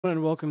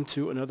And welcome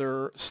to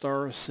another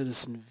Star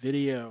Citizen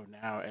video.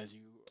 Now, as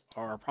you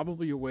are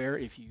probably aware,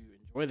 if you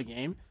enjoy the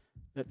game,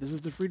 that this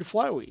is the free to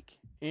fly week.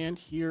 And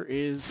here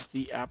is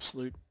the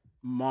absolute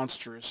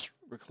monstrous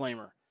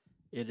reclaimer.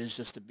 It is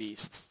just a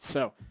beast.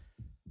 So,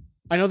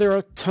 I know there are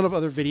a ton of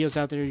other videos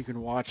out there you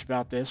can watch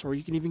about this, or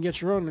you can even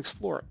get your own and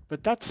explore it.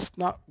 But that's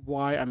not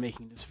why I'm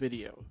making this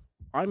video.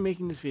 I'm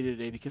making this video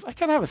today because I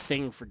kind of have a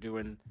thing for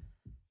doing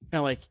kind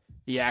of like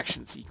the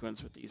action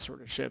sequence with these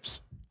sort of ships.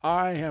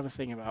 I have a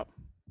thing about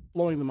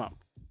blowing them up.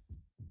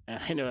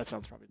 And I know that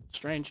sounds probably a little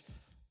strange,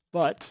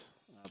 but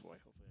oh boy,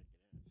 hopefully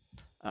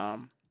I get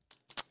it.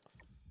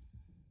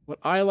 What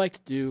I like to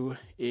do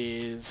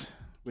is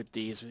with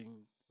these, with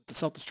the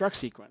self-destruct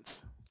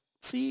sequence,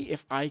 see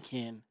if I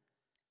can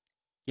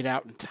get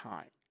out in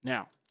time.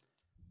 Now,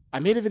 I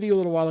made a video a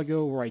little while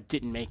ago where I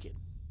didn't make it,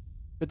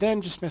 but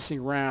then just messing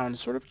around,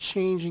 sort of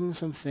changing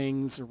some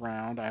things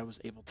around, I was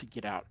able to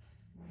get out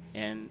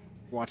and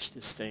watch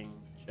this thing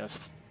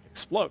just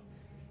explode,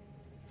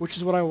 which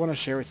is what I want to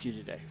share with you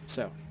today.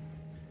 So, I'm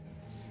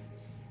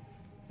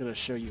going to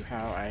show you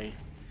how I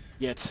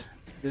get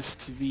this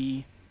to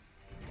be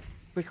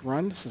a quick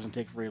run. This doesn't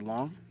take very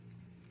long.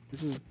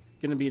 This is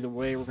going to be the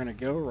way we're going to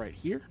go right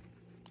here.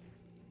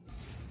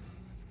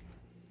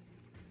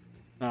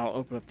 Now I'll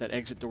open up that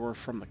exit door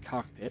from the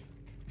cockpit.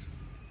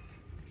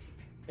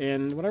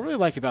 And what I really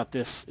like about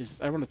this is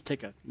I want to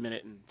take a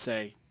minute and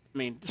say, I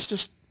mean,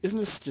 isn't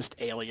this just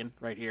Alien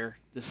right here?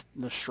 Just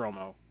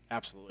Nostromo.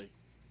 Absolutely.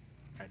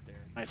 Right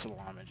there. Nice little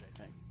homage, I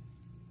think.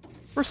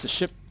 First, the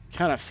ship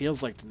kind of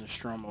feels like the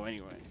Nostromo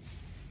anyway.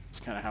 It's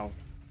kind of how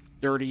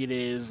dirty it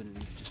is,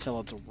 and just tell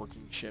it's a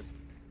working ship.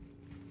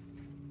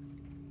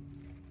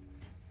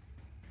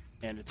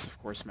 And it's, of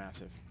course,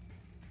 massive.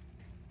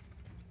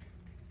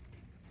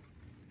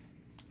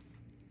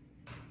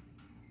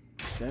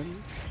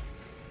 Send.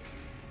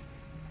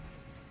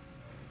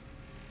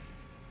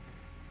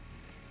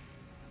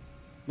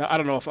 Now, I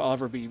don't know if I'll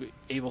ever be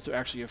able to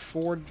actually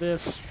afford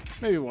this.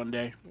 Maybe one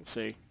day. We'll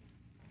see.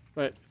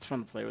 But it's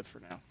fun to play with for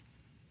now.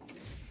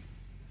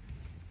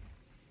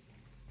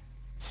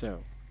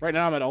 So, right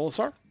now I'm at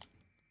Olisar.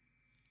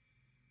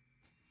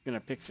 Gonna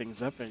pick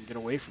things up and get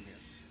away from here.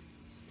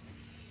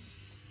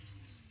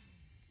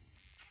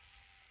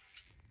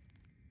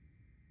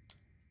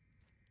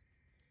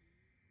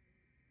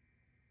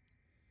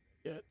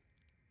 Get.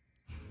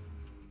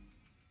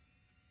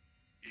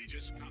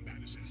 Aegis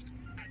combat assist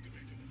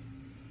activated.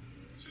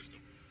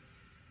 System.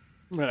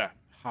 I'm gonna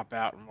hop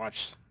out and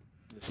watch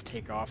this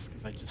take off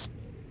because I just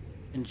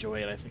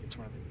enjoy it. I think it's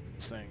one of the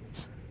coolest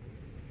things.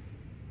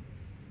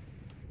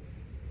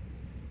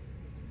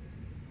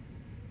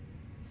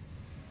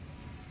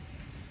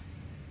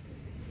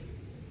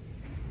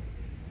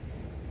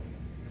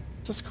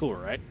 Just cool,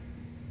 right?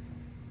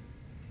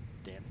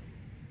 Damn.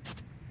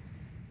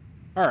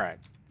 Alright.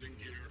 Gear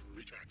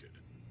retracted.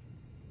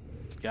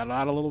 Got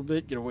out a little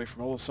bit, get away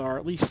from Olisar,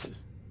 at least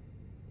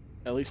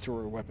to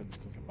where weapons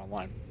can come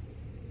online.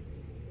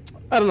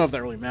 I don't know if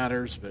that really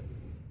matters, but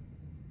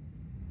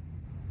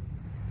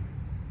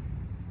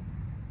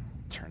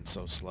it turns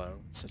so slow.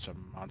 It's such a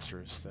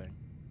monstrous thing.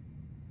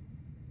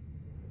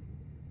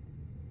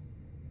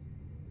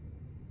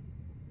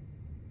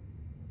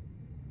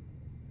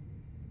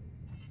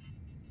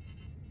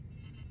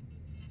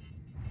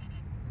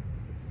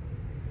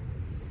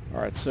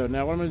 Alright, so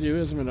now what I'm going to do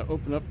is I'm going to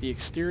open up the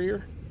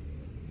exterior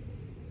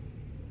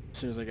as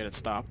soon as I get it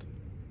stopped.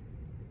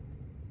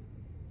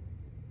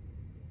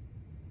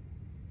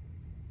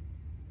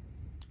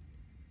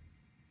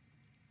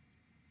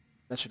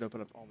 That should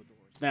open up all the doors.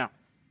 Now,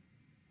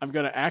 I'm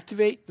going to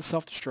activate the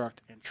self-destruct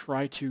and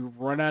try to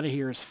run out of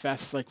here as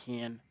fast as I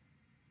can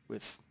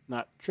with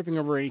not tripping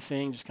over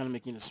anything, just kind of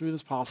making it as smooth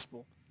as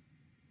possible.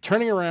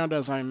 Turning around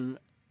as I'm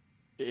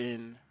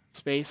in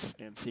space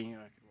and seeing if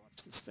I can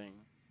watch this thing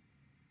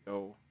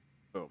go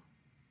boom.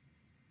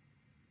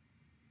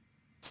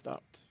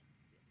 Stopped.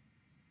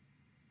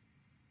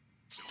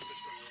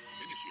 Self-destruct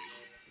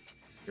initiated.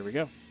 Here we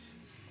go.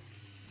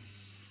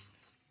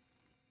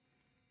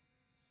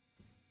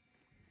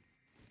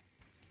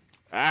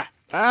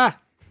 Ah!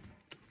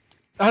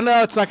 Oh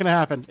no, it's not gonna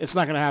happen. It's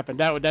not gonna happen.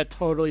 That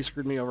totally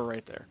screwed me over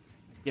right there.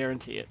 I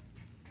guarantee it.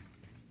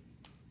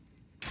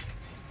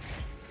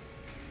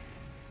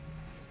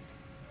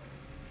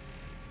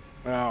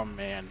 Oh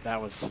man,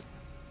 that was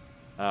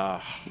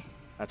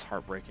that's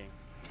heartbreaking.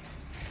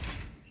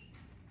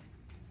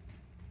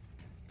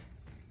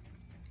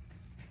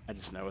 I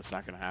just know it's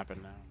not gonna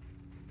happen now.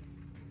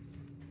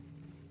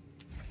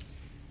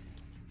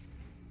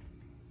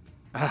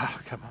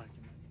 Ah, come on,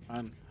 come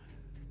on.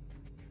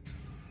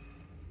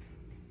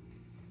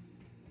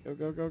 Go,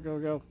 go, go, go,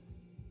 go.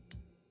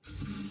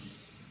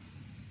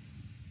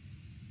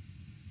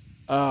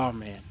 Oh,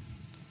 man.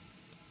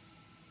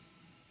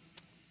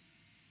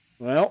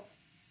 Well,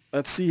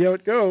 let's see how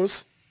it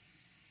goes.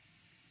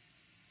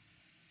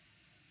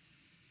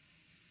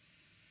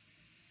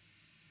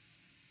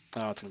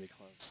 Oh, it's going to be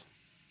close.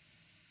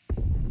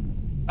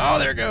 Oh,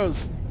 there it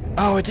goes.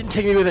 Oh, it didn't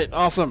take me with it.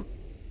 Awesome.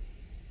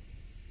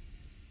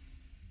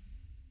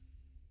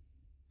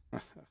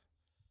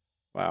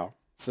 Wow.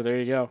 So there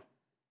you go.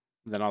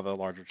 And then all the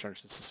larger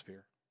chunks just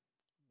disappear.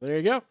 There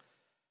you go.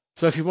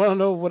 So if you want to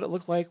know what it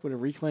looked like when a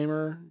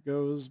reclaimer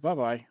goes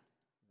bye-bye,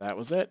 that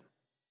was it.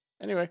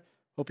 Anyway,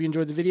 hope you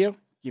enjoyed the video.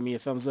 Give me a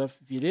thumbs up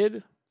if you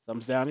did.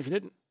 Thumbs down if you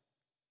didn't.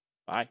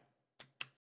 Bye.